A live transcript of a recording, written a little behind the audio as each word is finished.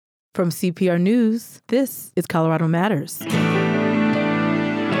From CPR News, this is Colorado Matters.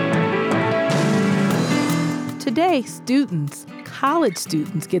 Today, college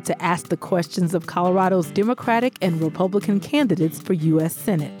students get to ask the questions of Colorado's Democratic and Republican candidates for U.S.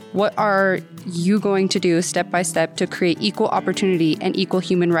 Senate. What are you going to do step by step to create equal opportunity and equal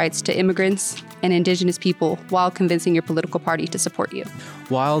human rights to immigrants and Indigenous people while convincing your political party to support you?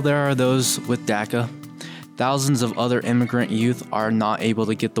 While there are those with DACA, thousands of other immigrant youth are not able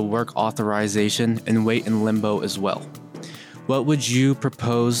to get the work authorization and wait in limbo as well. What would you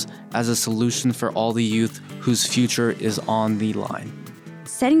propose as a solution for all the youth whose future is on the line?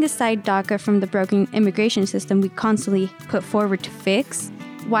 Setting aside DACA from the broken immigration system we constantly put forward to fix,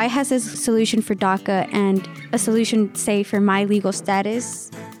 why has this solution for DACA and a solution, say, for my legal status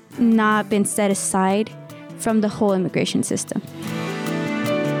not been set aside from the whole immigration system?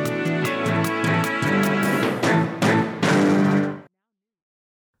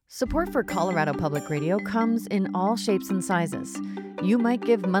 Support for Colorado Public Radio comes in all shapes and sizes. You might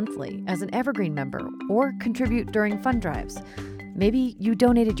give monthly as an Evergreen member or contribute during fund drives. Maybe you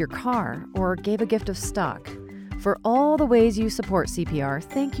donated your car or gave a gift of stock. For all the ways you support CPR,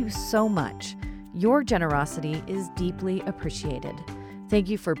 thank you so much. Your generosity is deeply appreciated. Thank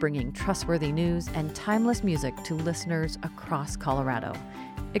you for bringing trustworthy news and timeless music to listeners across Colorado.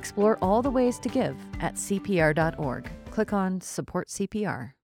 Explore all the ways to give at CPR.org. Click on Support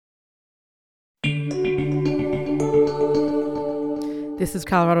CPR. This is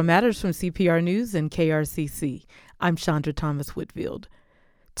Colorado Matters from CPR News and KRCC. I'm Chandra Thomas Whitfield.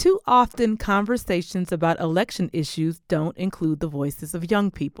 Too often, conversations about election issues don't include the voices of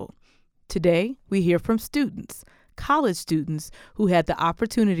young people. Today, we hear from college students who had the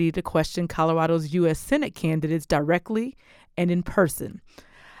opportunity to question Colorado's U.S. Senate candidates directly and in person.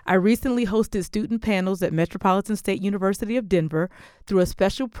 I recently hosted student panels at Metropolitan State University of Denver through a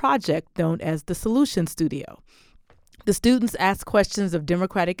special project known as the Solution Studio. The students asked questions of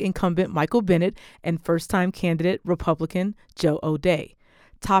Democratic incumbent Michael Bennet and first-time candidate Republican Joe O'Dea.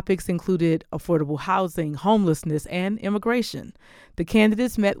 Topics included affordable housing, homelessness, and immigration. The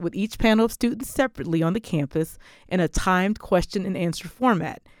candidates met with each panel of students separately on the campus in a timed question and answer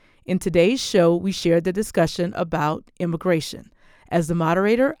format. In today's show, we shared the discussion about immigration. As the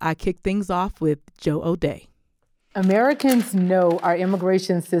moderator, I kick things off with Joe O'Dea. Americans know our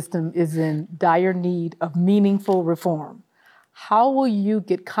immigration system is in dire need of meaningful reform. How will you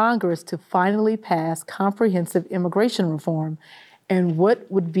get Congress to finally pass comprehensive immigration reform, and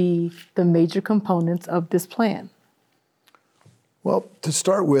what would be the major components of this plan? Well, to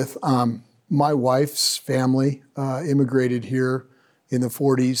start with, my wife's family immigrated here in the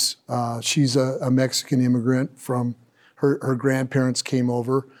 40s. She's a Mexican immigrant from her grandparents came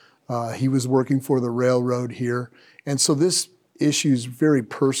over. He was working for the railroad here. And so this issue is very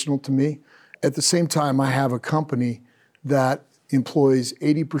personal to me. At the same time, I have a company that employs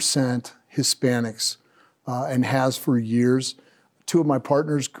 80% Hispanics and has for years. Two of my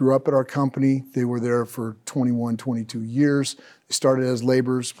partners grew up at our company. They were there for 21, 22 years. They started as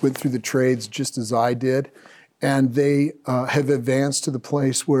laborers, went through the trades just as I did. And they have advanced to the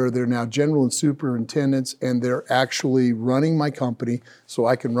place where they're now general and superintendents, and they're actually running my company so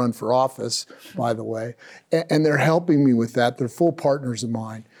I can run for office, by the way. And they're helping me with that. They're full partners of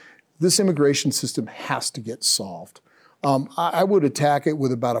mine. This immigration system has to get solved. I would attack it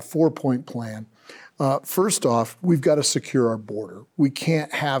with about a 4-point plan. First off, we've got to secure our border. We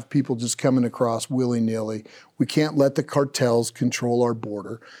can't have people just coming across willy-nilly. We can't let the cartels control our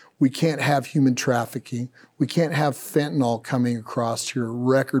border. We can't have human trafficking. We can't have fentanyl coming across here at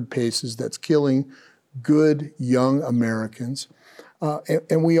record paces that's killing good young Americans.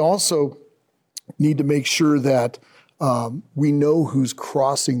 And we also need to make sure that we know who's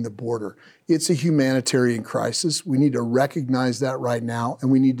crossing the border. It's a humanitarian crisis. We need to recognize that right now,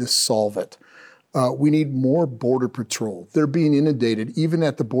 and we need to solve it. We need more Border Patrol. They're being inundated. Even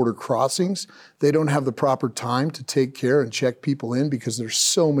at the border crossings, they don't have the proper time to take care and check people in because there's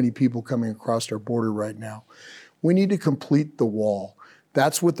so many people coming across our border right now. We need to complete the wall.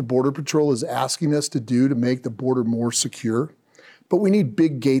 That's what the Border Patrol is asking us to do to make the border more secure. But we need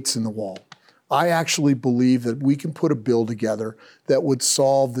big gates in the wall. I actually believe that we can put a bill together that would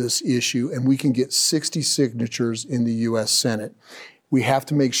solve this issue, and we can get 60 signatures in the U.S. Senate. We have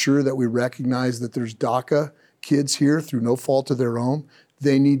to make sure that we recognize that there's DACA kids here through no fault of their own.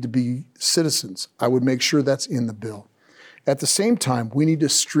 They need to be citizens. I would make sure that's in the bill. At the same time, we need to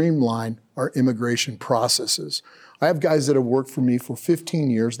streamline our immigration processes. I have guys that have worked for me for 15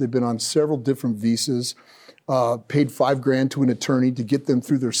 years. They've been on several different visas, paid $5,000 to an attorney to get them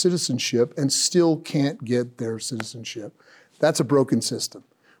through their citizenship and still can't get their citizenship. That's a broken system.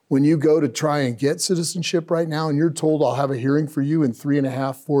 When you go to try and get citizenship right now and you're told I'll have a hearing for you in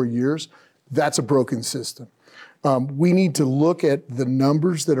 3.5, 4 years, that's a broken system. We need to look at the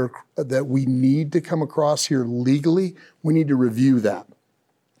numbers that we need to come across here legally. We need to review that.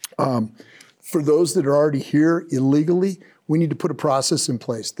 For those that are already here illegally, we need to put a process in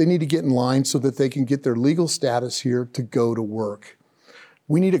place. They need to get in line so that they can get their legal status here to go to work.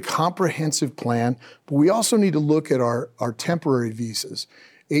 We need a comprehensive plan, but we also need to look at our temporary visas.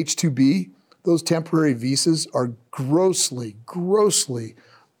 H-2B, those temporary visas are grossly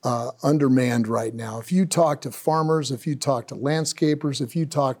undermanned right now. If you talk to farmers, if you talk to landscapers, if you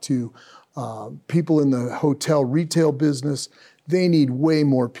talk to people in the hotel retail business, they need way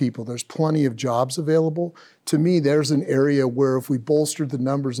more people. There's plenty of jobs available. To me, there's an area where if we bolstered the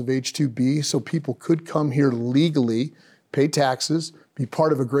numbers of H-2B so people could come here legally, pay taxes, be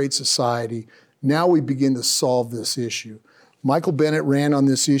part of a great society, now we begin to solve this issue. Michael Bennet ran on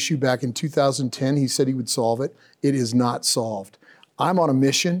this issue back in 2010. He said he would solve it. It is not solved. I'm on a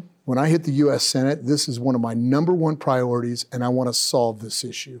mission. When I hit the U.S. Senate, this is one of my number one priorities, and I want to solve this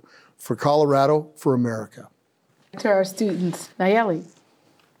issue for Colorado, for America. To our students, Nayeli.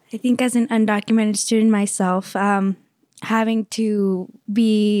 I think as an undocumented student myself, having to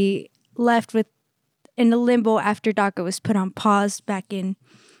be left in a limbo after DACA was put on pause back in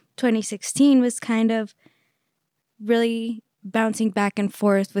 2016 was kind of really bouncing back and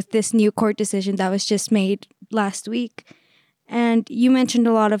forth with this new court decision that was just made last week. And you mentioned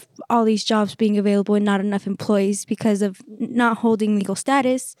a lot of all these jobs being available and not enough employees because of not holding legal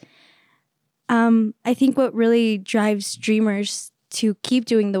status. I think what really drives Dreamers to keep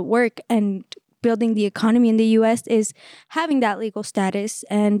doing the work and building the economy in the U.S. is having that legal status,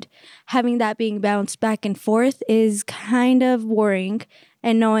 and having that being bounced back and forth is kind of worrying.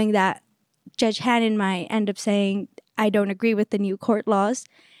 And knowing that Judge Hannon might end up saying, I don't agree with the new court laws,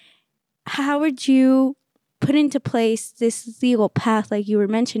 how would you put into place this legal path like you were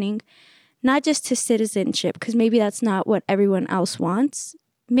mentioning, not just to citizenship, because maybe that's not what everyone else wants,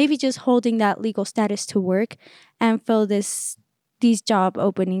 maybe just holding that legal status to work and fill these job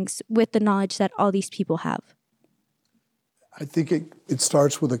openings with the knowledge that all these people have? I think it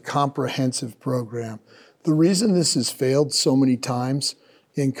starts with a comprehensive program. The reason this has failed so many times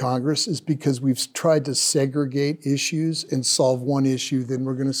in Congress is because we've tried to segregate issues and solve one issue, then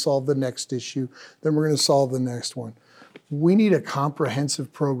we're going to solve the next issue, then we're going to solve the next one. We need a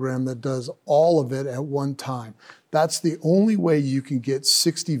comprehensive program that does all of it at one time. That's the only way you can get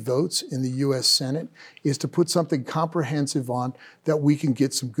 60 votes in the U.S. Senate, is to put something comprehensive on that we can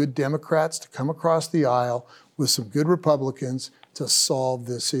get some good Democrats to come across the aisle with some good Republicans to solve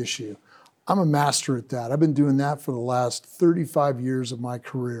this issue. I'm a master at that. I've been doing that for the last 35 years of my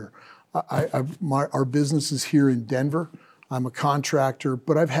career. Our business is here in Denver. I'm a contractor,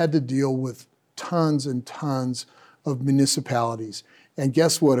 but I've had to deal with tons and tons of municipalities. And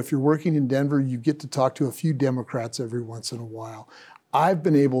guess what? If you're working in Denver, you get to talk to a few Democrats every once in a while. I've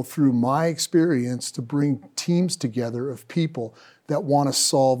been able, through my experience, to bring teams together of people that want to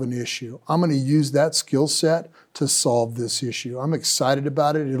solve an issue. I'm going to use that skill set to solve this issue. I'm excited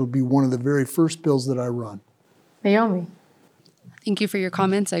about it. It'll be one of the very first bills that I run. Naomi. Thank you for your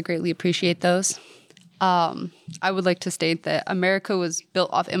comments. I greatly appreciate those. I would like to state that America was built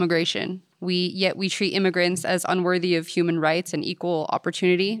off immigration. Yet we treat immigrants as unworthy of human rights and equal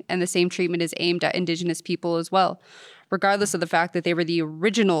opportunity, and the same treatment is aimed at Indigenous people as well, regardless of the fact that they were the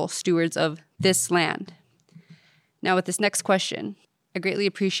original stewards of this land. Now, with this next question, I greatly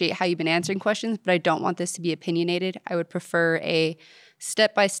appreciate how you've been answering questions, but I don't want this to be opinionated. I would prefer a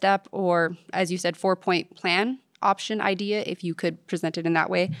step-by-step or, as you said, 4-point plan option idea, if you could present it in that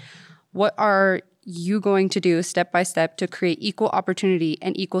way. What are you going to do step-by-step to create equal opportunity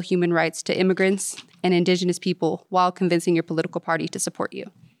and equal human rights to immigrants and Indigenous people while convincing your political party to support you?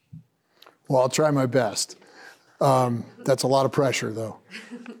 Well, I'll try my best. That's a lot of pressure, though.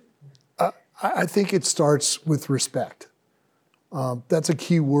 I think it starts with respect. That's a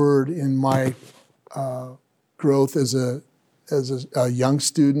key word in my growth as a young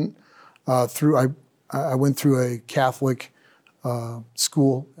student. I went through a Catholic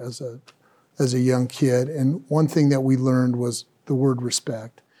school as a young kid, and one thing that we learned was the word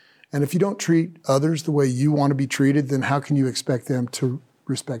respect. And if you don't treat others the way you want to be treated, then how can you expect them to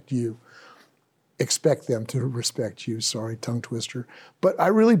respect you? Sorry, tongue twister. But I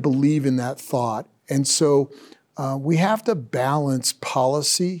really believe in that thought. And so we have to balance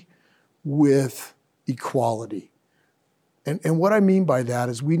policy with equality. And what I mean by that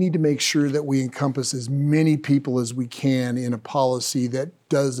is we need to make sure that we encompass as many people as we can in a policy that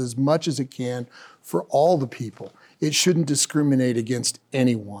does as much as it can for all the people. It shouldn't discriminate against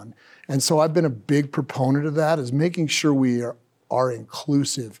anyone. And so I've been a big proponent of that, is making sure we are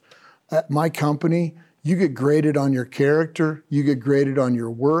inclusive. At my company, you get graded on your character, you get graded on your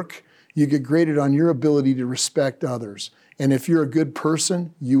work, you get graded on your ability to respect others. And if you're a good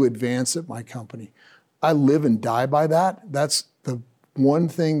person, you advance at my company. I live and die by that. That's the one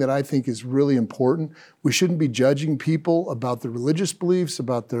thing that I think is really important. We shouldn't be judging people about their religious beliefs,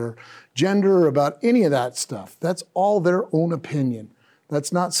 about their gender, about any of that stuff. That's all their own opinion.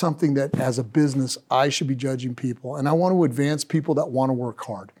 That's not something that, as a business, I should be judging people. And I want to advance people that want to work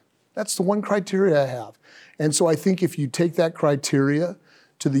hard. That's the one criteria I have. And so I think if you take that criteria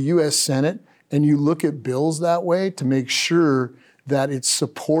to the U.S. Senate and you look at bills that way to make sure that it's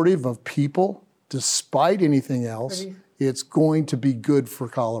supportive of people, despite anything else, it's going to be good for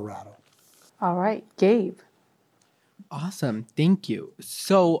Colorado. All right, Gabe. Awesome, thank you.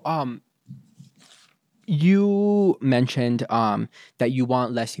 So, you mentioned that you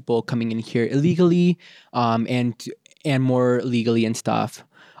want less people coming in here illegally, and more legally and stuff.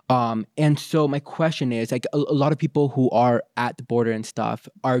 And so my question is, like, a lot of people who are at the border and stuff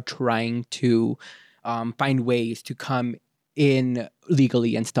are trying to find ways to come in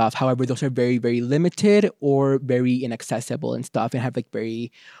legally and stuff. However, those are very, very limited or very inaccessible and stuff, and have like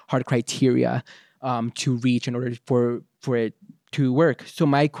very hard criteria to reach in order for it to work. So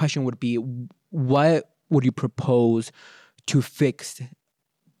my question would be, what would you propose to fix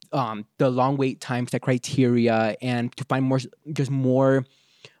the long wait times, the criteria, and to find more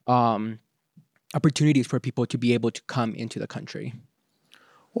opportunities for people to be able to come into the country?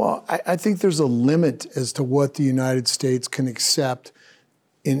 Well, I think there's a limit as to what the United States can accept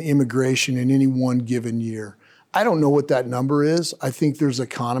in immigration in any one given year. I don't know what that number is. I think there's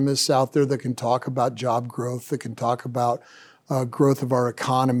economists out there that can talk about job growth, that can talk about growth of our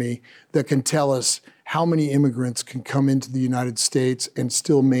economy, that can tell us how many immigrants can come into the United States and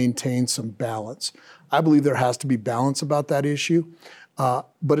still maintain some balance. I believe there has to be balance about that issue.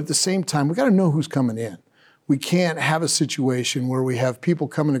 But at the same time, we got to know who's coming in. We can't have a situation where we have people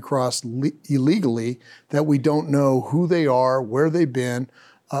coming across illegally that we don't know who they are, where they've been.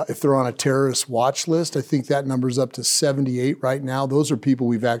 If they're on a terrorist watch list, I think that number's up to 78 right now. Those are people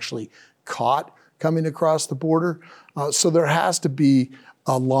we've actually caught coming across the border. So there has to be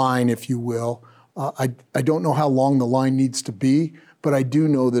a line, if you will. I don't know how long the line needs to be, but I do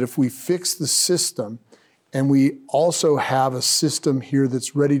know that if we fix the system, and we also have a system here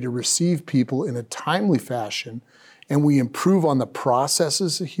that's ready to receive people in a timely fashion, and we improve on the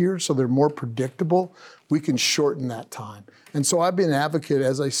processes here so they're more predictable, we can shorten that time. And so I've been an advocate,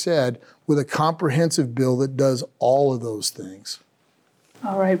 as I said, with a comprehensive bill that does all of those things.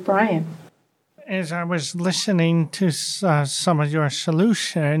 All right, Brian. As I was listening to some of your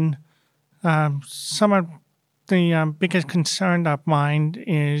solution, some of the biggest concern of mine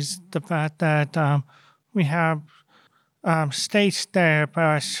is the fact that we have states that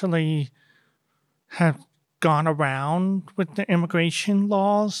actually have gone around with the immigration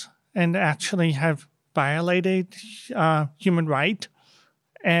laws and actually have violated human rights.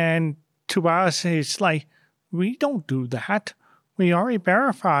 And to us, it's like, we don't do that. We already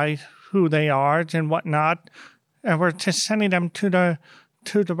verified who they are and whatnot, and we're just sending them to the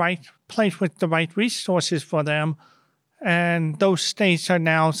right place with the right resources for them. And those states are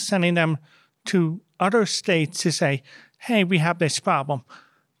now sending them to other states to say, hey, we have this problem.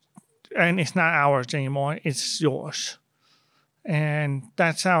 And it's not ours anymore, it's yours. And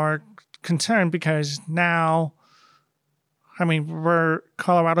that's our concern, because now,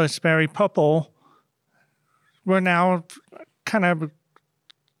 Colorado is very purple. We're now kind of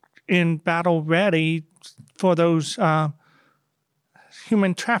in battle ready for those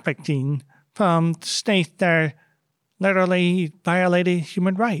human trafficking from states that literally violated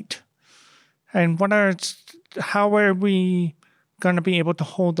human rights. And how are we going to be able to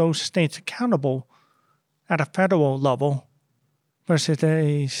hold those states accountable at a federal level versus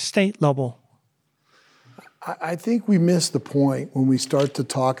a state level? I think we miss the point when we start to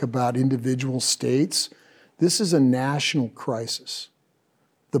talk about individual states. This is a national crisis.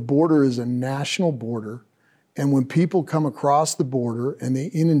 The border is a national border. And when people come across the border and they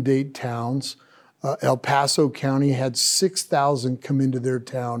inundate towns, El Paso County had 6,000 come into their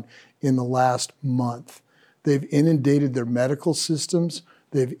town in the last month. They've inundated their medical systems.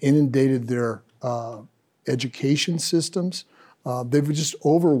 They've inundated their education systems. They've just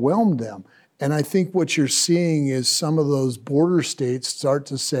overwhelmed them. And I think what you're seeing is some of those border states start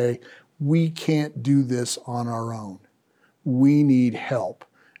to say, we can't do this on our own. We need help.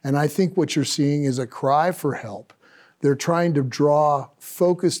 And I think what you're seeing is a cry for help. They're trying to draw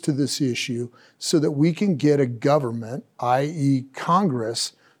focus to this issue so that we can get a government, i.e.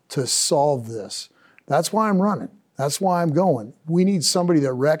 Congress, to solve this. That's why I'm running. That's why I'm going. We need somebody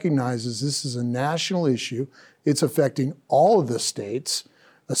that recognizes this is a national issue. It's affecting all of the states,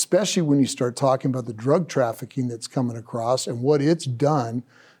 especially when you start talking about the drug trafficking that's coming across and what it's done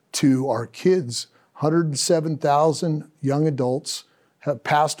to our kids. 107,000 young adults have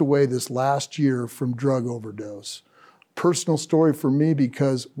passed away this last year from drug overdose. Personal story for me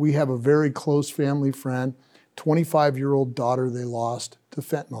because we have a very close family friend, 25-year-old daughter they lost to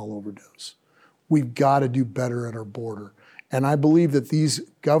fentanyl overdose. We've got to do better at our border. And I believe that these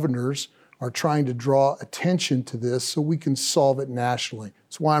governors are trying to draw attention to this so we can solve it nationally.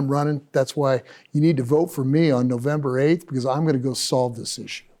 That's why I'm running. That's why you need to vote for me on November 8th, because I'm going to go solve this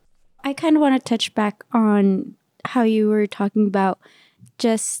issue. I kind of want to touch back on how you were talking about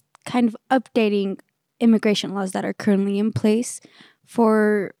just kind of updating immigration laws that are currently in place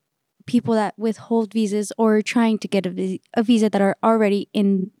for people that withhold visas or trying to get a visa that are already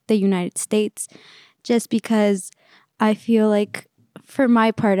in the United States. Just because I feel like, for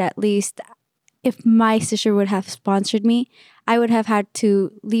my part at least, if my sister would have sponsored me, I would have had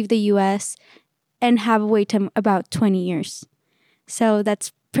to leave the U.S. and have a wait time about 20 years. So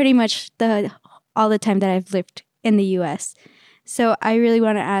that's pretty much all the time that I've lived in the U.S. So I really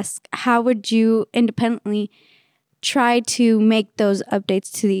want to ask, how would you independently try to make those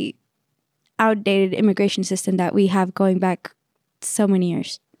updates to the outdated immigration system that we have going back so many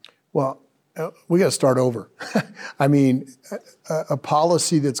years? Well, we got to start over. I mean, a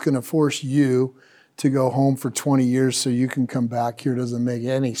policy that's going to force you to go home for 20 years so you can come back here doesn't make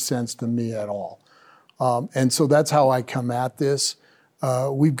any sense to me at all. And so that's how I come at this.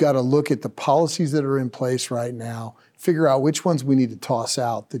 We've got to look at the policies that are in place right now, figure out which ones we need to toss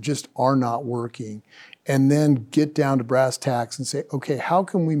out that just are not working, and then get down to brass tacks and say, okay, how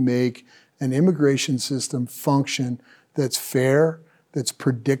can we make an immigration system function that's fair, that's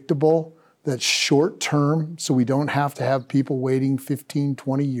predictable, that's short term, so we don't have to have people waiting 15,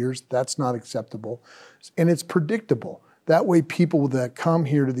 20 years. That's not acceptable. And it's predictable. That way people that come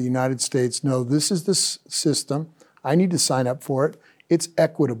here to the United States know this is the system. I need to sign up for it. It's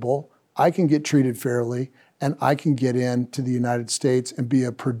equitable. I can get treated fairly, and I can get into the United States and be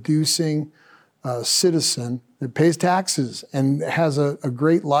a producing citizen that pays taxes and has a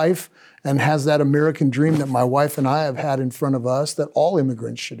great life and has that American dream that my wife and I have had in front of us that all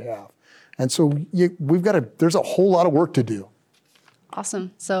immigrants should have. And so there's a whole lot of work to do.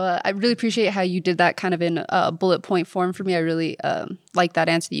 Awesome. So I really appreciate how you did that kind of in a bullet point form for me. I really like that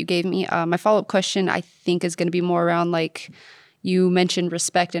answer that you gave me. My follow-up question, I think, is going to be more around, like, you mentioned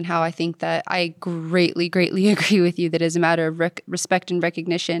respect, and how I think that I greatly, greatly agree with you that it's a matter of respect and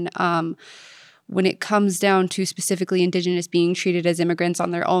recognition. When it comes down to specifically Indigenous being treated as immigrants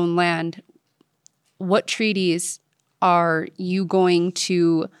on their own land, what treaties are you going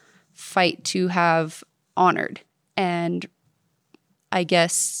to fight to have honored and, I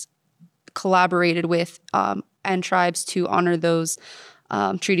guess, collaborated with and tribes to honor those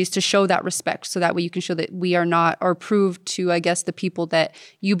treaties, to show that respect, so that way you can show that we are not, or prove to, I guess, the people that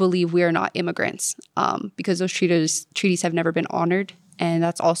you believe we are not immigrants, because those treaties have never been honored. And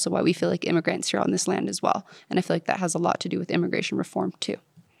that's also why we feel like immigrants here on this land as well. And I feel like that has a lot to do with immigration reform too.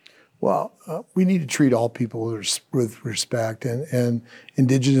 Well, we need to treat all people with respect, and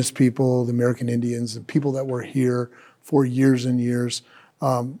Indigenous people, the American Indians, the people that were here for years and years,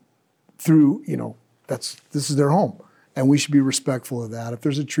 through, this is their home. And we should be respectful of that. If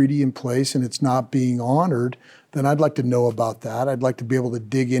there's a treaty in place and it's not being honored, then I'd like to know about that. I'd like to be able to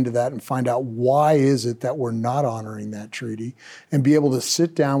dig into that and find out why is it that we're not honoring that treaty, and be able to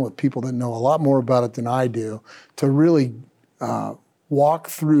sit down with people that know a lot more about it than I do to really walk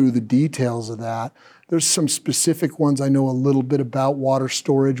through the details of that. There's some specific ones I know a little bit about: water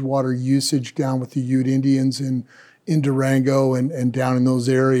storage, water usage down with the Ute Indians in Durango and down in those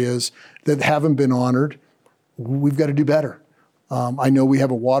areas that haven't been honored. We've got to do better. I know we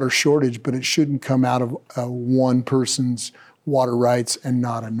have a water shortage, but it shouldn't come out of one person's water rights and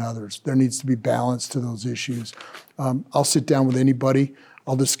not another's. There needs to be balance to those issues. I'll sit down with anybody.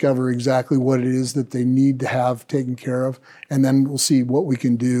 I'll discover exactly what it is that they need to have taken care of, and then we'll see what we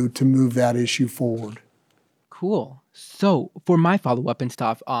can do to move that issue forward. Cool. So for my follow-up and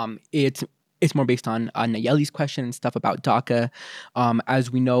stuff, it's more based on Nayeli's question and stuff about DACA. As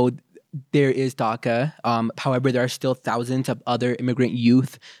we know, there is DACA. However, there are still thousands of other immigrant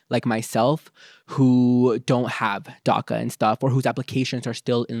youth like myself who don't have DACA and stuff, or whose applications are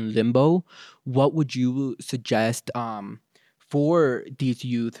still in limbo. What would you suggest for these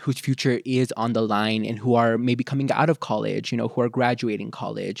youth whose future is on the line and who are maybe coming out of college, who are graduating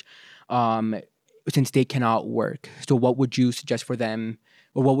college, since they cannot work. So what would you suggest for them,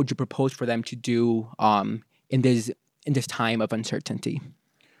 or what would you propose for them to do in this time of uncertainty?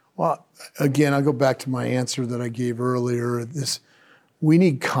 Well, again, I'll go back to my answer that I gave earlier. We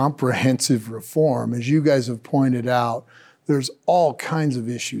need comprehensive reform. As you guys have pointed out, there's all kinds of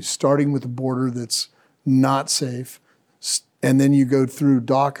issues, starting with the border that's not safe, and then you go through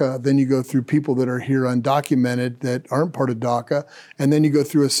DACA, then you go through people that are here undocumented that aren't part of DACA, and then you go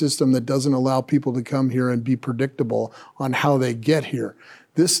through a system that doesn't allow people to come here and be predictable on how they get here.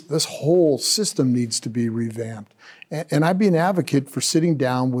 This whole system needs to be revamped. And I'd be an advocate for sitting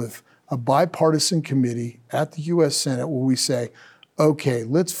down with a bipartisan committee at the U.S. Senate where we say, okay,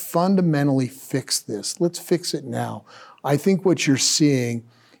 let's fundamentally fix this. Let's fix it now. I think what you're seeing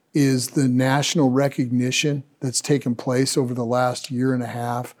is the national recognition that's taken place over the last year and a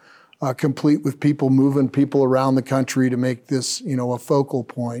half, complete with people moving people around the country to make this, a focal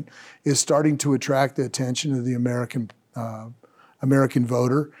point, is starting to attract the attention of the American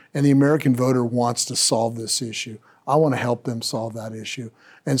voter, and the American voter wants to solve this issue. I want to help them solve that issue.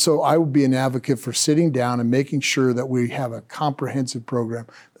 And so I would be an advocate for sitting down and making sure that we have a comprehensive program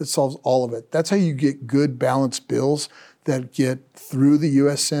that solves all of it. That's how you get good, balanced bills that get through the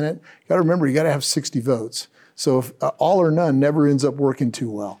U.S. Senate. You got to remember, you got to have 60 votes. So if all or none never ends up working too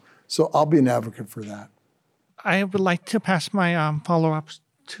well. So I'll be an advocate for that. I would like to pass my follow-ups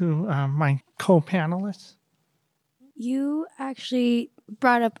to my co-panelists. You actually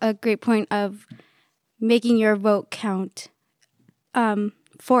brought up a great point of making your vote count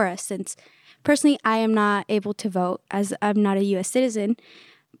for us, since personally I am not able to vote as I'm not a U.S. citizen,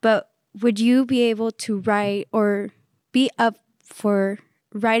 but would you be able to write or be up for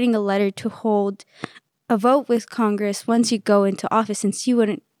writing a letter to hold a vote with Congress once you go into office, since you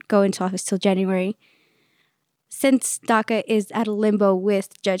wouldn't go into office till January? Since DACA is at a limbo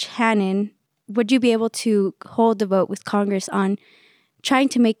with Judge Hannon, would you be able to hold the vote with Congress on trying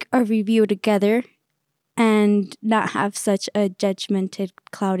to make a review together and not have such a judgmented,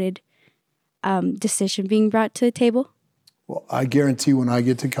 clouded decision being brought to the table? Well, I guarantee when I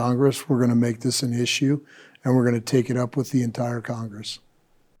get to Congress, we're going to make this an issue, and we're going to take it up with the entire Congress.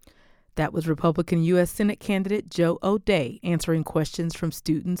 That was Republican U.S. Senate candidate Joe O'Dea answering questions from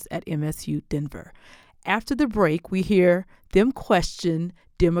students at MSU Denver. After the break, we hear them question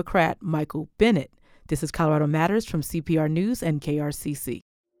Democrat Michael Bennet. This is Colorado Matters from CPR News and KRCC.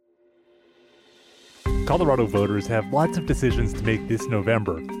 Colorado voters have lots of decisions to make this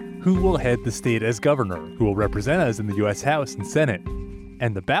November. Who will head the state as governor? Who will represent us in the U.S. House and Senate?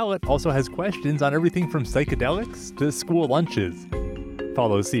 And the ballot also has questions on everything from psychedelics to school lunches.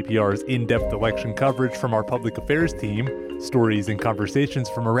 Follow CPR's in-depth election coverage from our public affairs team, stories and conversations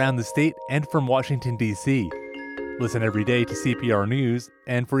from around the state and from Washington, D.C. Listen every day to CPR News,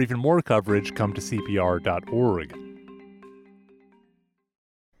 and for even more coverage, come to CPR.org.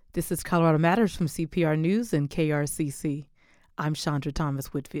 This is Colorado Matters from CPR News and KRCC. I'm Chandra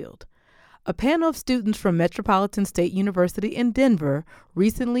Thomas Whitfield. A panel of students from Metropolitan State University in Denver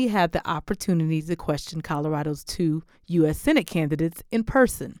recently had the opportunity to question Colorado's two U.S. Senate candidates in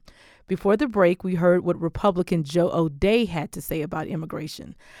person. Before the break, we heard what Republican Joe O'Dea had to say about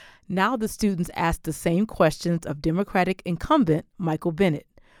immigration. Now the students asked the same questions of Democratic incumbent Michael Bennet.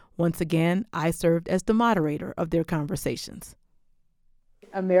 Once again, I served as the moderator of their conversations.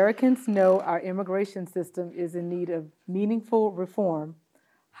 Americans know our immigration system is in need of meaningful reform.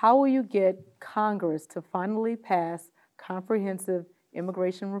 How will you get Congress to finally pass comprehensive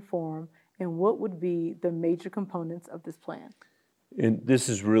immigration reform, and what would be the major components of this plan? And this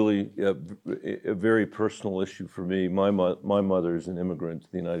is really a very personal issue for me. My mother is an immigrant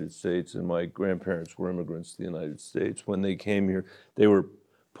to the United States, and my grandparents were immigrants to the United States. When they came here, they were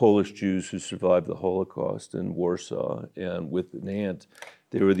Polish Jews who survived the Holocaust in Warsaw, and with an aunt,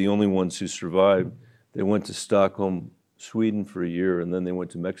 they were the only ones who survived. They went to Stockholm, Sweden for a year, and then they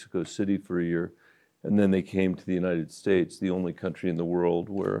went to Mexico City for a year, and then they came to the United States, the only country in the world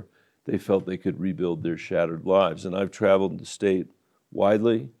where they felt they could rebuild their shattered lives. And I've traveled the state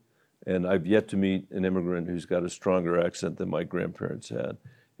widely, and I've yet to meet an immigrant who's got a stronger accent than my grandparents had.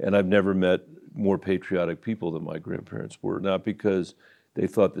 And I've never met more patriotic people than my grandparents were, not because they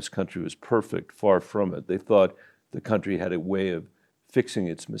thought this country was perfect, far from it. They thought the country had a way of fixing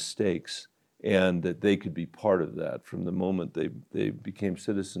its mistakes, and that they could be part of that from the moment they became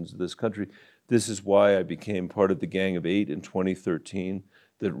citizens of this country. This is why I became part of the Gang of Eight in 2013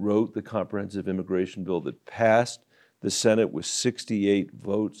 that wrote the comprehensive immigration bill that passed the Senate with 68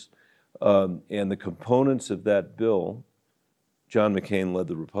 votes. And the components of that bill John McCain led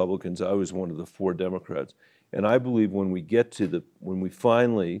the Republicans. I was one of the 4 Democrats. And I believe when we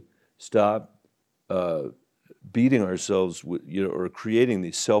finally stop beating ourselves with, or creating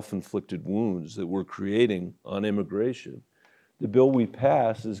these self-inflicted wounds that we're creating on immigration, the bill we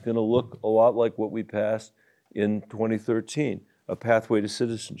pass is going to look a lot like what we passed in 2013, a pathway to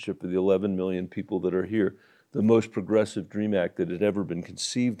citizenship for the 11 million people that are here, the most progressive DREAM Act that had ever been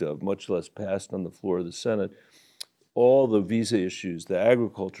conceived of, much less passed on the floor of the Senate. All the visa issues, the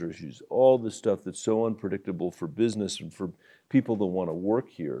agriculture issues, all the stuff that's so unpredictable for business and for people that want to work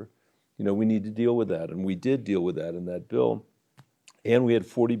here, we need to deal with that. And we did deal with that in that bill. And we had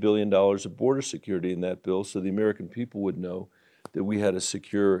 $40 billion of border security in that bill so the American people would know that we had a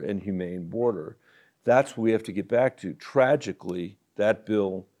secure and humane border. That's what we have to get back to. Tragically, that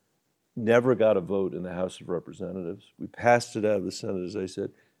bill never got a vote in the House of Representatives. We passed it out of the Senate, as I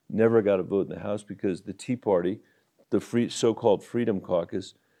said, never got a vote in the House because the Tea Party, the so-called Freedom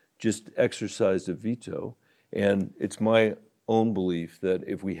Caucus, just exercised a veto. And it's my own belief that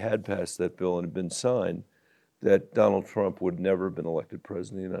if we had passed that bill and had been signed, that Donald Trump would never have been elected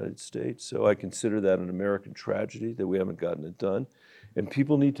president of the United States. So I consider that an American tragedy that we haven't gotten it done. And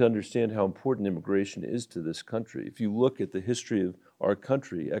people need to understand how important immigration is to this country. If you look at the history of our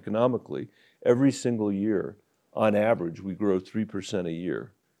country economically, every single year, on average, we grow 3% a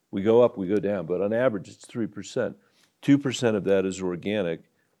year. We go up, we go down, but on average, it's 3%. 2% of that is organic,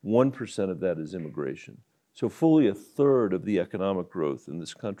 1% of that is immigration. So fully a third of the economic growth in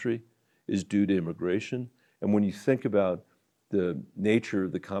this country is due to immigration. And when you think about the nature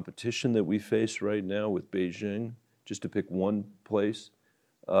of the competition that we face right now with Beijing, just to pick one place,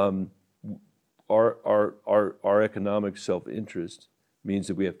 our economic self-interest means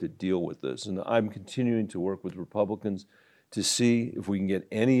that we have to deal with this. And I'm continuing to work with Republicans to see if we can get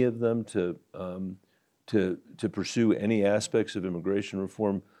any of them to pursue any aspects of immigration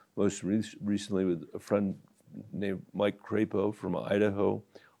reform. Most recently with a friend named Mike Crapo from Idaho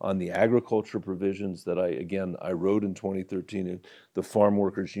on the agriculture provisions that I wrote in 2013, and the Farm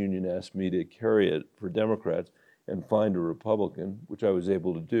Workers Union asked me to carry it for Democrats and find a Republican, which I was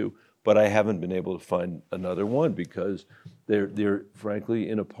able to do, but I haven't been able to find another one because they're frankly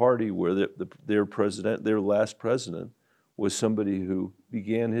in a party where their last president was somebody who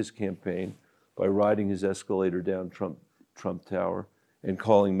began his campaign by riding his escalator down Trump Tower and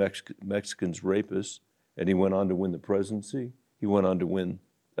calling Mexicans rapists, and he went on to win the presidency. He went on to win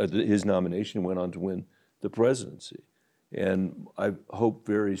his nomination, went on to win the presidency. And I hope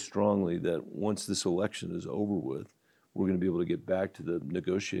very strongly that once this election is over with, we're going to be able to get back to the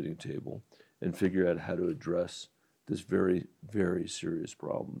negotiating table and figure out how to address this very, very serious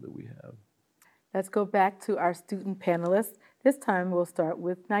problem that we have. Let's go back to our student panelists. This time we'll start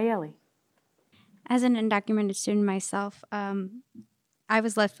with Nayeli. As an undocumented student myself, I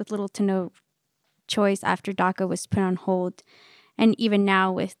was left with little to no choice after DACA was put on hold. And even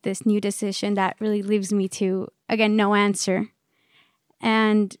now with this new decision, that really leaves me to, again, no answer.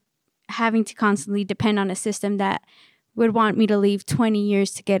 And having to constantly depend on a system that would want me to leave 20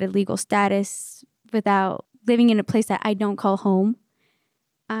 years to get a legal status without living in a place that I don't call home.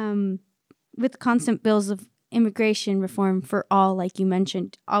 With constant bills of immigration reform for all, like you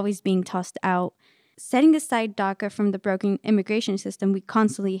mentioned, always being tossed out. Setting aside DACA from the broken immigration system we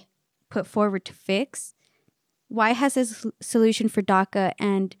constantly put forward to fix, why has a solution for DACA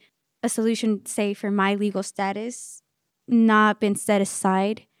and a solution, say, for my legal status not been set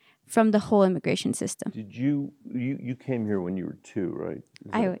aside from the whole immigration system? Did you came here when you were 2, right?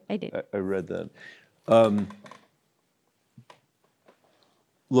 I did. I read that.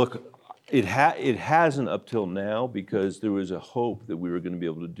 Look, it hasn't up till now because there was a hope that we were going to be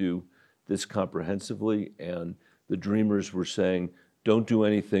able to do this comprehensively, and the Dreamers were saying, don't do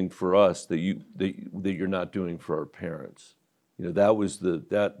anything for us that you're not doing for our parents. That was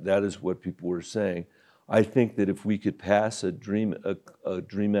that is what people were saying. I think that if we could pass a Dream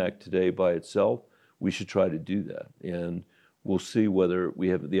Act today by itself, we should try to do that. And we'll see whether we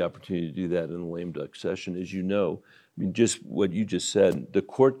have the opportunity to do that in a lame duck session. As you know, just what you just said, the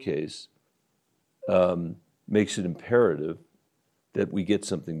court case makes it imperative that we get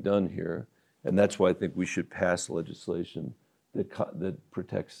something done here. And that's why I think we should pass legislation that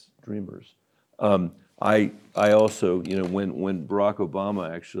protects Dreamers. I also, when Barack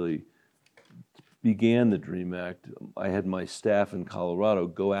Obama actually began the DREAM Act, I had my staff in Colorado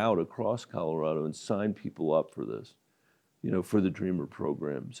go out across Colorado and sign people up for this, for the Dreamer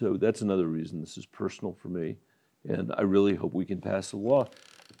program. So that's another reason this is personal for me, and I really hope we can pass a law.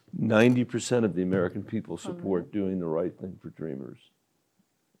 90% of the American people support doing the right thing for Dreamers,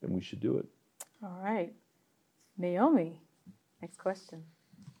 and we should do it. All right. Naomi. Next question.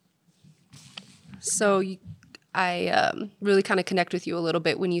 So I really kind of connect with you a little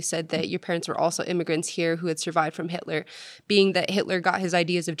bit when you said that your parents were also immigrants here who had survived from Hitler, being that Hitler got his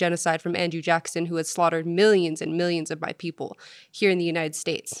ideas of genocide from Andrew Jackson, who had slaughtered millions and millions of my people here in the United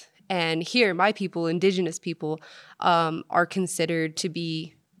States. And here, my people, indigenous people, are considered to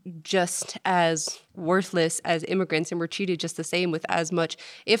be just as worthless as immigrants, and we're treated just the same with as much,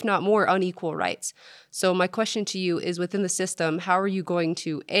 if not more, unequal rights. So my question to you is, within the system, how are you going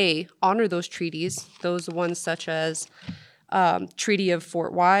to, A, honor those treaties, those ones such as Treaty of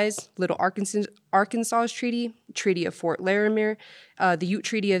Fort Wise, Little Arkansas's Treaty, Treaty of Fort Laramie, the Ute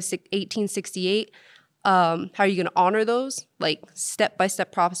Treaty of 1868, how are you going to honor those? Like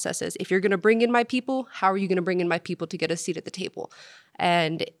step-by-step processes. If you're going to bring in my people, how are you going to bring in my people to get a seat at the table?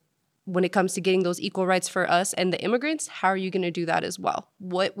 And when it comes to getting those equal rights for us and the immigrants, how are you going to do that as well?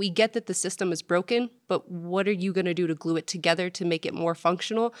 We get that the system is broken, but what are you going to do to glue it together to make it more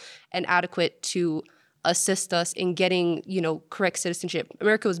functional and adequate to assist us in getting, correct citizenship?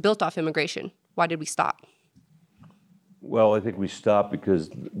 America was built off immigration. Why did we stop? Well, I think we stopped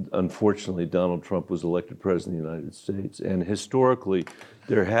because, unfortunately, Donald Trump was elected president of the United States. And historically,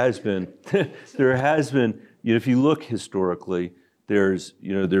 there has been, if you look historically, there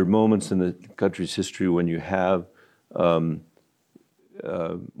are moments in the country's history when you have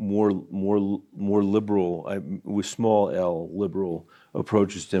more liberal, with small l, liberal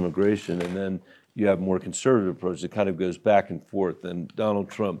approaches to immigration, and then you have more conservative approaches. It kind of goes back and forth. And Donald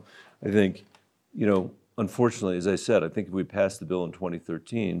Trump, I think, unfortunately, as I said, I think if we passed the bill in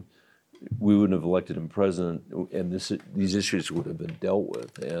 2013, we wouldn't have elected him president, and these issues would have been dealt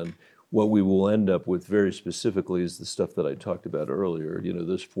with. And what we will end up with very specifically is the stuff that I talked about earlier,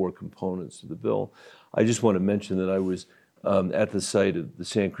 those 4 components to the bill. I just want to mention that I was at the site of the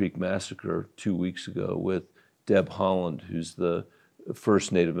Sand Creek Massacre 2 weeks ago with Deb Haaland, who's the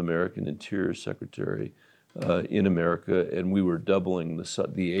first Native American Interior Secretary in America, and we were doubling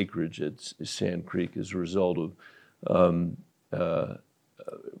the acreage at Sand Creek as a result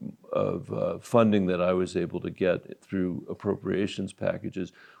of funding that I was able to get through appropriations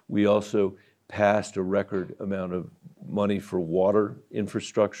packages. We also passed a record amount of money for water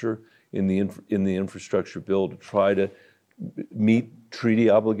infrastructure in the infrastructure bill to try to meet treaty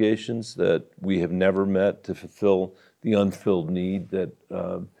obligations that we have never met to fulfill the unfilled need that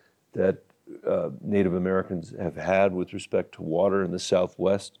Native Americans have had with respect to water in the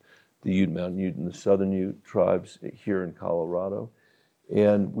Southwest, the Ute, Mountain Ute, and the Southern Ute tribes here in Colorado.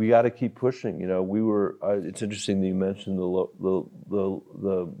 And we got to keep pushing. It's interesting that you mentioned the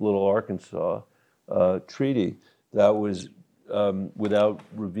Little Arkansas treaty. That was, without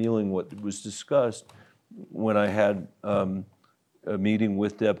revealing what was discussed, when I had a meeting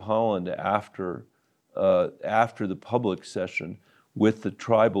with Deb Haaland after the public session with the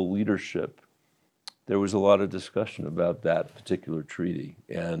tribal leadership, there was a lot of discussion about that particular treaty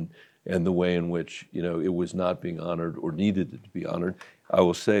and the way in which it was not being honored or needed to be honored. I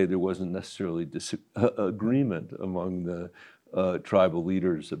will say there wasn't necessarily agreement among the tribal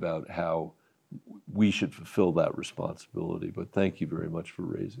leaders about how we should fulfill that responsibility. But thank you very much for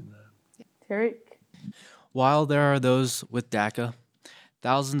raising that. Tarek? While there are those with DACA,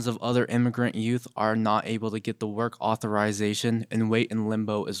 thousands of other immigrant youth are not able to get the work authorization and wait in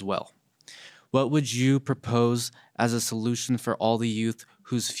limbo as well. What would you propose as a solution for all the youth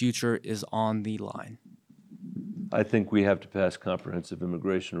whose future is on the line? I think we have to pass comprehensive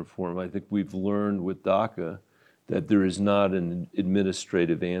immigration reform. I think we've learned with DACA that there is not an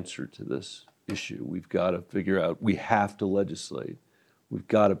administrative answer to this issue. We've got to figure out, we have to legislate. We've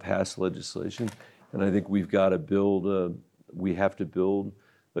got to pass legislation. And I think we have to build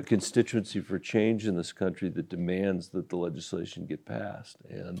a constituency for change in this country that demands that the legislation get passed.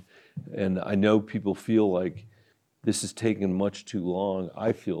 And I know people feel like this is taking much too long.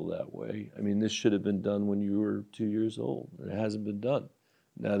 I feel that way. I mean, this should have been done when you were 2 years old. It hasn't been done.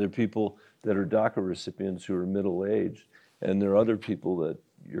 Now there are people that are DACA recipients who are middle-aged, and there are other people that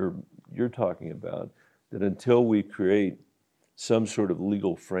you're talking about that until we create some sort of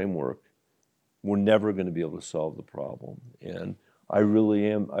legal framework, we're never going to be able to solve the problem. And I really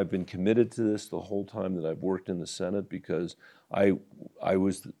am. I've been committed to this the whole time that I've worked in the Senate because I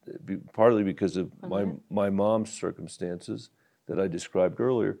was partly because of my mom's circumstances that I described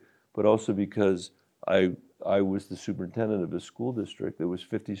earlier, but also because I was the superintendent of a school district that was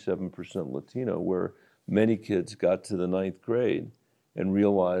 57% Latino, where many kids got to the 9th grade and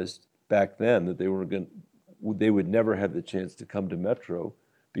realized back then that they would never have the chance to come to Metro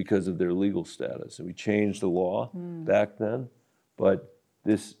because of their legal status. And we changed the law back then. But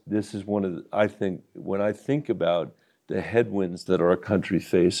this is one of the, I think, when I think about the headwinds that our country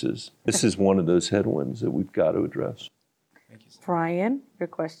faces. This is one of those headwinds that we've got to address. Brian, your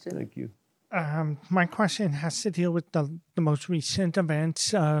question. Thank you. My question has to deal with the most recent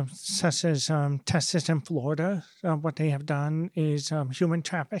events, such as Texas and Florida. What they have done is human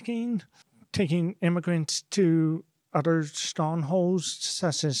trafficking, taking immigrants to other strongholds,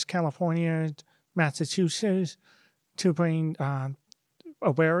 such as California, Massachusetts, to bring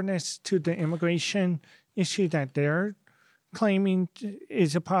awareness to the immigration issue that they're claiming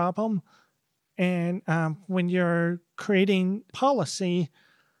is a problem. And when you're creating policy,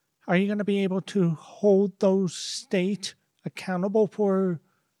 are you going to be able to hold those states accountable for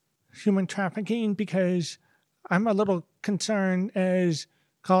human trafficking? Because I'm a little concerned, as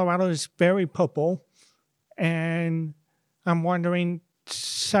Colorado is very purple, and I'm wondering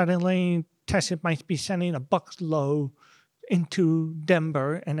suddenly Texas might be sending a busload into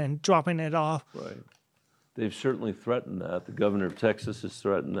Denver and then dropping it off. Right. They've certainly threatened that. The governor of Texas has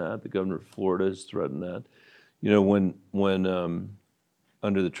threatened that. The governor of Florida has threatened that. You know, when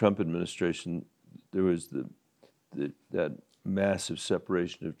under the Trump administration, there was that massive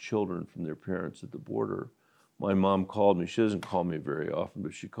separation of children from their parents at the border. My mom called me. She doesn't call me very often,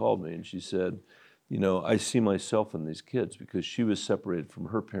 but she called me and she said, you know, I see myself in these kids, because she was separated from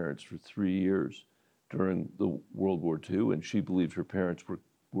her parents for 3 years during the World War II, and she believed her parents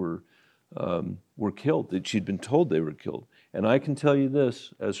were killed, that she'd been told they were killed. And I can tell you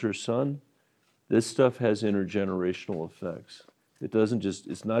this, as her son, this stuff has intergenerational effects.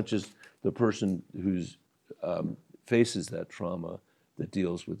 It's not just the person who's faces that trauma that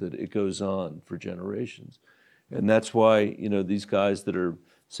deals with it. It goes on for generations. And that's why, you know, these guys that are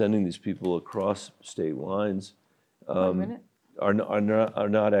sending these people across state lines are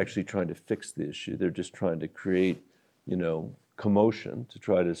not actually trying to fix the issue. They're just trying to create, you know, commotion to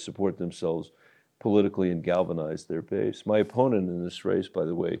try to support themselves politically and galvanize their base. My opponent in this race, by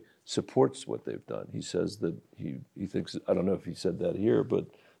the way, supports what they've done. He says that he thinks, I don't know if he said that here, but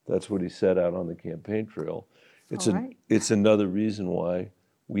that's what he said out on the campaign trail. It's another reason why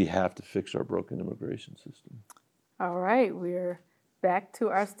we have to fix our broken immigration system. All right, we're back to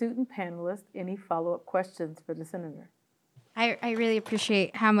our student panelists. Any follow-up questions for the senator? I really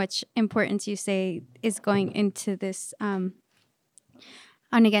appreciate how much importance you say is going into this, and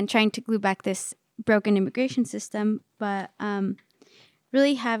again, trying to glue back this broken immigration system, but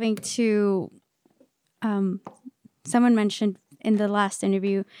really having to, someone mentioned in the last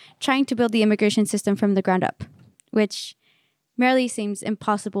interview, trying to build the immigration system from the ground up, which merely seems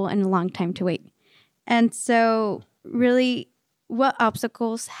impossible and a long time to wait. And so really, what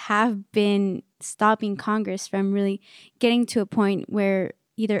obstacles have been stopping Congress from really getting to a point where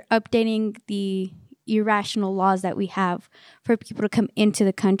either updating the irrational laws that we have for people to come into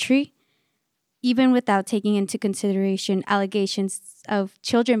the country, even without taking into consideration allegations of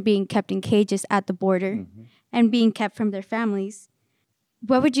children being kept in cages at the border and being kept from their families?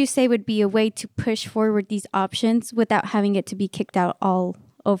 What would you say would be a way to push forward these options without having it to be kicked out all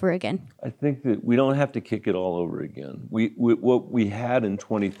over again? I think that we don't have to kick it all over again. What we had in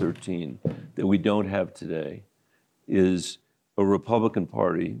 2013 that we don't have today is a Republican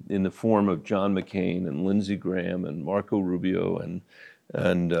Party in the form of John McCain and Lindsey Graham and Marco Rubio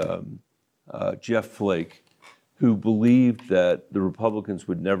and Jeff Flake, who believed that the Republicans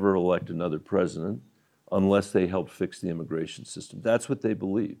would never elect another president unless they helped fix the immigration system. That's what they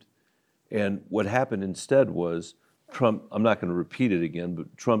believed. And what happened instead was Trump, I'm not going to repeat it again,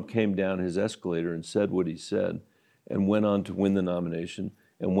 but Trump came down his escalator and said what he said and went on to win the nomination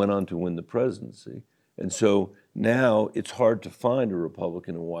and went on to win the presidency. And so now it's hard to find a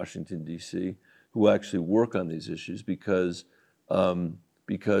Republican in Washington, D.C. who actually work on these issues because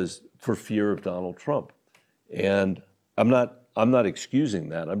for fear of Donald Trump. And I'm not excusing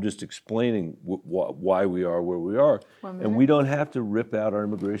that. I'm just explaining why we are where we are. And we don't have to rip out our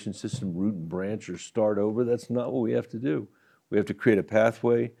immigration system root and branch or start over. That's not what we have to do. We have to create a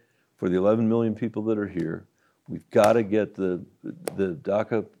pathway for the 11 million people that are here. We've got to get the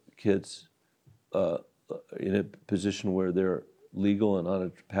DACA kids in a position where they're legal and on a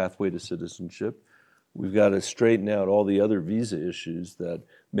pathway to citizenship. We've got to straighten out all the other visa issues that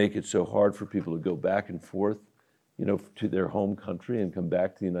make it so hard for people to go back and forth, you know, to their home country and come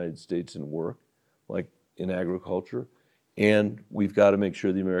back to the United States and work, like in agriculture. And we've got to make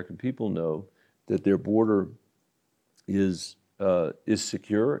sure the American people know that their border is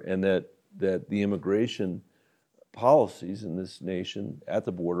secure and that the immigration policies in this nation at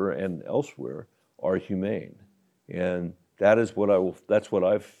the border and elsewhere are humane. And that's what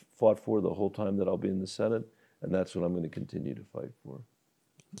I've fought for the whole time that I'll be in the Senate, and that's what I'm going to continue to fight for.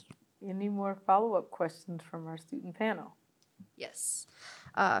 Any more follow-up questions from our student panel? Yes.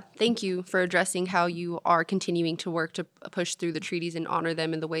 Thank you for addressing how you are continuing to work to push through the treaties and honor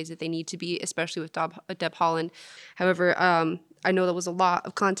them in the ways that they need to be, especially with Deb Haaland. However, I know that was a lot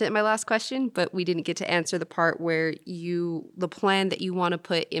of content in my last question, but we didn't get to answer the part where the plan that you want to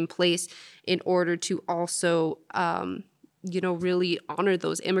put in place in order to also, really honor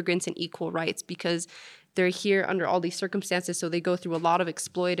those immigrants and equal rights, because they're here under all these circumstances, so they go through a lot of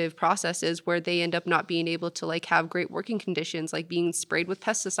exploitive processes where they end up not being able to have great working conditions, like being sprayed with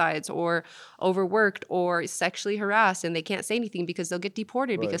pesticides or overworked or sexually harassed, and they can't say anything because they'll get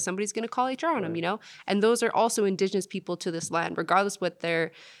deported because somebody's going to call HR on them, And those are also indigenous people to this land, regardless what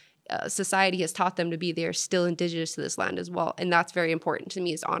their society has taught them to be. They are still indigenous to this land as well, and that's very important to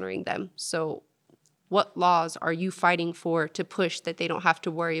me, is honoring them. So what laws are you fighting for to push that they don't have to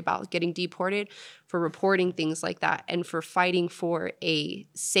worry about getting deported, for reporting things like that, and for fighting for a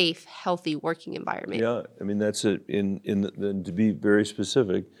safe, healthy working environment? Yeah, I mean, that's it. To be very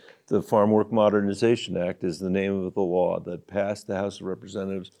specific, the Farm Work Modernization Act is the name of the law that passed the House of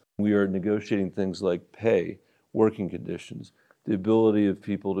Representatives. We are negotiating things like pay, working conditions, the ability of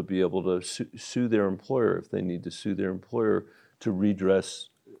people to be able to sue their employer if they need to sue their employer to redress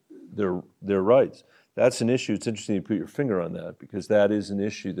their rights. That's an issue. It's interesting you put your finger on that, because that is an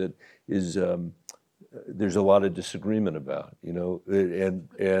issue that is there's a lot of disagreement about, and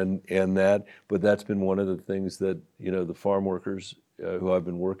that. But that's been one of the things that the farm workers who I've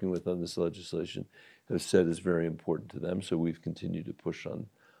been working with on this legislation have said is very important to them. So we've continued to push on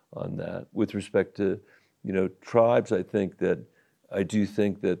that. With respect to tribes, I do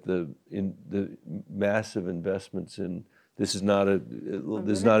think that the massive investments in this is not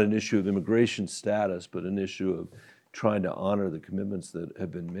an issue of immigration status, but an issue of trying to honor the commitments that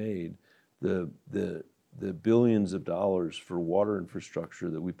have been made. The billions of dollars for water infrastructure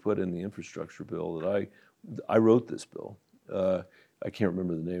that we put in the infrastructure bill that I wrote this bill. I can't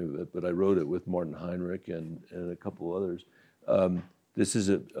remember the name of it, but I wrote it with Martin Heinrich and a couple others. This is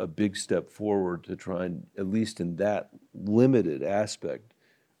a big step forward to try and, at least in that limited aspect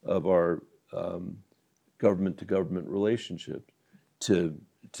of our government-to-government relationship, to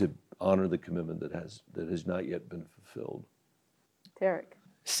honor the commitment that has not yet been fulfilled. Derek.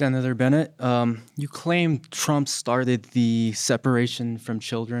 Senator Bennett, you claim Trump started the separation from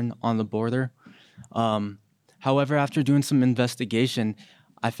children on the border. However, after doing some investigation,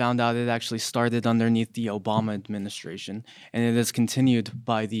 I found out it actually started underneath the Obama administration, and it has continued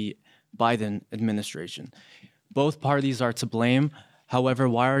by the Biden administration. Both parties are to blame. However,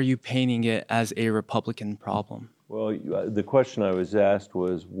 why are you painting it as a Republican problem? Well, the question I was asked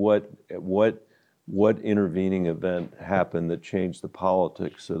was what intervening event happened that changed the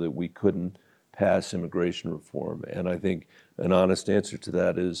politics so that we couldn't pass immigration reform? And I think an honest answer to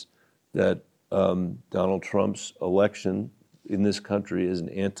that is that Donald Trump's election in this country is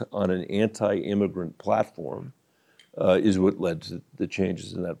on an anti-immigrant platform is what led to the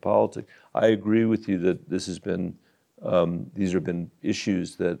changes in that politics. I agree with you that these have been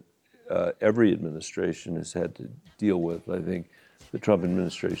issues that every administration has had to deal with. I think the Trump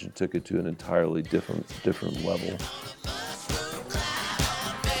administration took it to an entirely different level.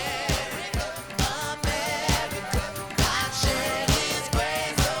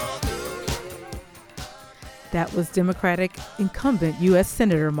 That was Democratic incumbent U.S.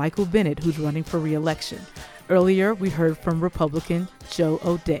 Senator Michael Bennet, who's running for re-election. Earlier, we heard from Republican Joe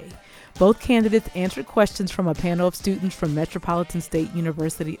O'Dea. Both candidates answered questions from a panel of students from Metropolitan State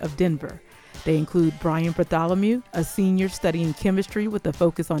University of Denver. They include Brian Bartholomew, a senior studying chemistry with a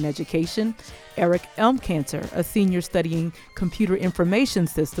focus on education, Eric Elmcanter, a senior studying computer information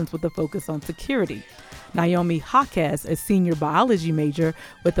systems with a focus on security, Naomi Hawkes, a senior biology major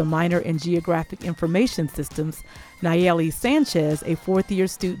with a minor in geographic information systems, Nayeli Sanchez, a fourth-year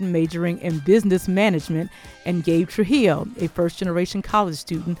student majoring in business management, and Gabe Trujillo, a first-generation college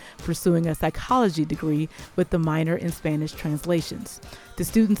student pursuing a psychology degree with a minor in Spanish translations. The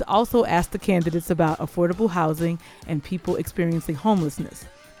students also asked the candidates about affordable housing and people experiencing homelessness.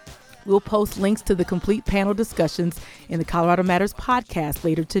 We'll post links to the complete panel discussions in the Colorado Matters podcast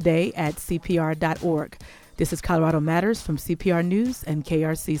later today at cpr.org. This is Colorado Matters from CPR News and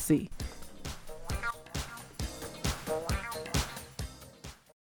KRCC.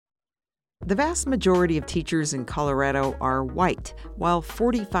 The vast majority of teachers in Colorado are white, while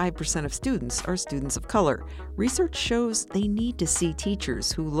 45% of students are students of color. Research shows they need to see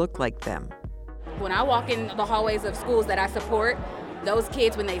teachers who look like them. When I walk in the hallways of schools that I support, those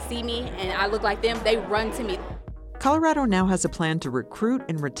kids, when they see me and I look like them, they run to me. Colorado now has a plan to recruit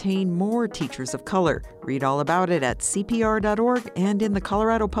and retain more teachers of color. Read all about it at CPR.org and in the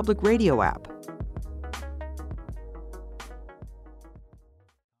Colorado Public Radio app.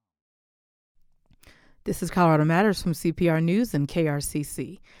 This is Colorado Matters from CPR News and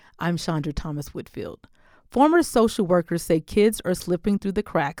KRCC. I'm Chandra Thomas Whitfield. Former social workers say kids are slipping through the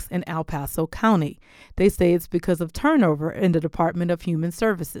cracks in El Paso County. They say it's because of turnover in the Department of Human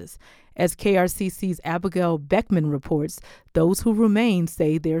Services. As KRCC's Abigail Beckman reports, those who remain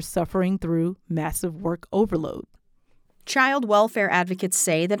say they're suffering through massive work overload. Child welfare advocates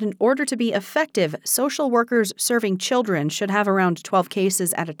say that in order to be effective, social workers serving children should have around 12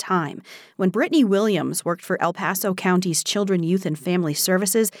 cases at a time. When Brittany Williams worked for El Paso County's Children, Youth, and Family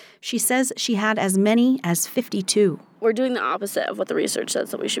Services, she says she had as many as 52. We're doing the opposite of what the research says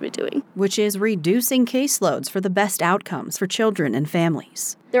that we should be doing, which is reducing caseloads for the best outcomes for children and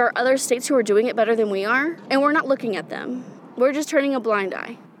families. There are other states who are doing it better than we are, and we're not looking at them. We're just turning a blind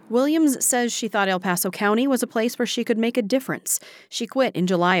eye. Williams says she thought El Paso County was a place where she could make a difference. She quit in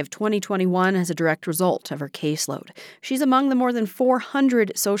July of 2021 as a direct result of her caseload. She's among the more than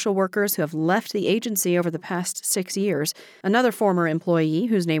 400 social workers who have left the agency over the past 6 years. Another former employee,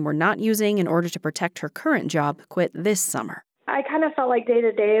 whose name we're not using in order to protect her current job, quit this summer. I kind of felt like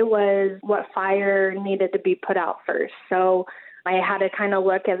day-to-day was what fire needed to be put out first. So I had to kind of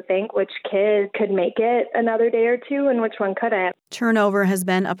look and think which kid could make it another day or two and which one couldn't. Turnover has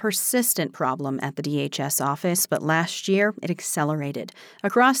been a persistent problem at the DHS office, but last year it accelerated.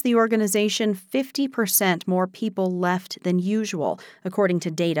 Across the organization, 50% more people left than usual, according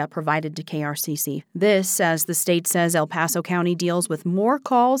to data provided to KRCC. This, as the state says El Paso County deals with more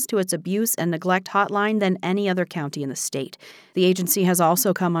calls to its abuse and neglect hotline than any other county in the state. The agency has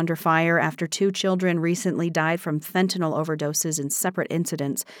also come under fire after 2 children recently died from fentanyl overdoses in separate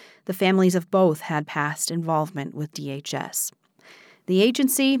incidents. The families of both had past involvement with DHS. The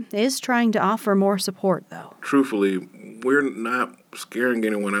agency is trying to offer more support, though. Truthfully, we're not scaring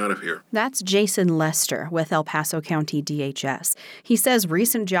anyone out of here. That's Jason Lester with El Paso County DHS. He says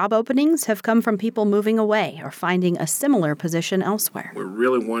recent job openings have come from people moving away or finding a similar position elsewhere. We're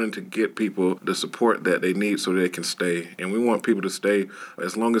really wanting to get people the support that they need so they can stay, and we want people to stay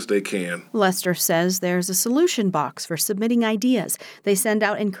as long as they can. Lester says there's a solution box for submitting ideas. They send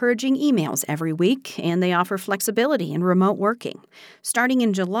out encouraging emails every week, and they offer flexibility in remote working. Starting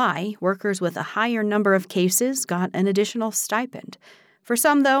in July, workers with a higher number of cases got an additional stipend. For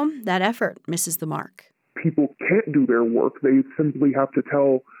some, though, that effort misses the mark. People can't do their work. They simply have to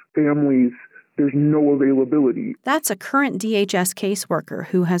tell families there's no availability. That's a current DHS caseworker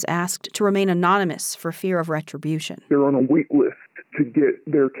who has asked to remain anonymous for fear of retribution. They're on a wait list to get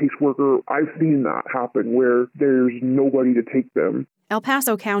their caseworker. I've seen that happen where there's nobody to take them. El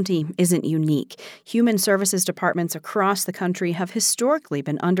Paso County isn't unique. Human services departments across the country have historically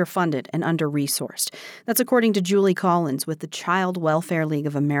been underfunded and under-resourced. That's according to Julie Collins with the Child Welfare League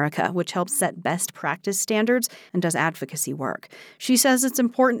of America, which helps set best practice standards and does advocacy work. She says it's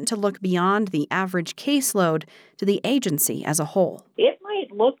important to look beyond the average caseload to the agency as a whole. It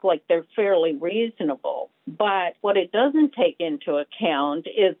might look like they're fairly reasonable, but what it doesn't take into account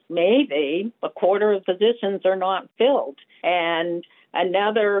is maybe a quarter of positions are not filled, and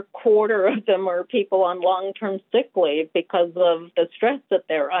another quarter of them are people on long-term sick leave because of the stress that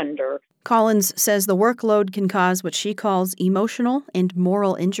they're under. Collins says the workload can cause what she calls emotional and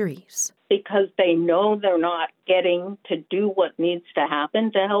moral injuries. Because they know they're not getting to do what needs to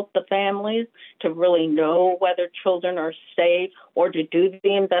happen to help the families, to really know whether children are safe or to do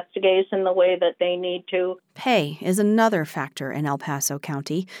the investigation the way that they need to. Pay is another factor in El Paso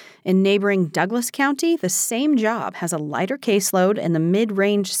County. In neighboring Douglas County, the same job has a lighter caseload and the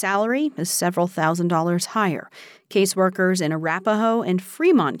mid-range salary is several $1,000s higher. Caseworkers in Arapahoe and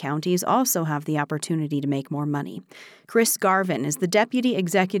Fremont counties also have the opportunity to make more money. Chris Garvin is the Deputy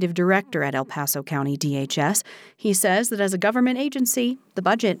Executive Director at El Paso County DHS. He says that as a government agency, the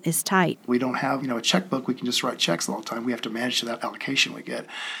budget is tight. We don't have, a checkbook. We can just write checks all the time. We have to manage that allocation we get.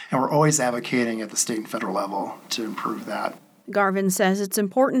 And we're always advocating at the state and federal level to improve that. Garvin says it's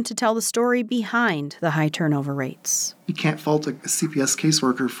important to tell the story behind the high turnover rates. You can't fault a CPS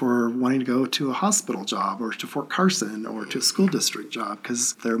caseworker for wanting to go to a hospital job or to Fort Carson or to a school district job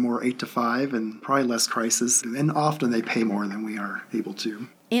because they're more 8 to 5 and probably less crisis. And often they pay more than we are able to.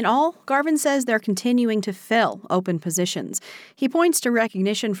 In all, Garvin says they're continuing to fill open positions. He points to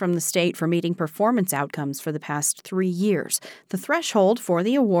recognition from the state for meeting performance outcomes for the past 3 years. The threshold for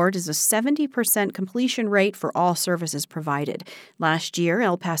the award is a 70% completion rate for all services provided. Last year,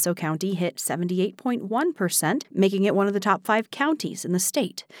 El Paso County hit 78.1%, making it one of the top 5 counties in the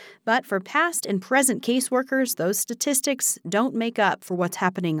state. But for past and present caseworkers, those statistics don't make up for what's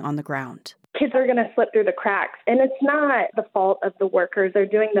happening on the ground. Kids are going to slip through the cracks, and it's not the fault of the workers. They're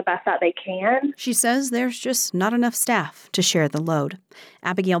doing the best that they can. She says there's just not enough staff to share the load.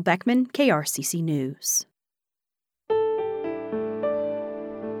 Abigail Beckman, KRCC News.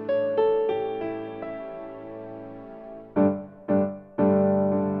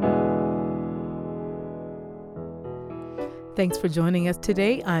 Thanks for joining us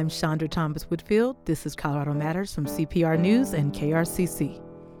today. I'm Chandra Thomas Whitfield. This is Colorado Matters from CPR News and KRCC.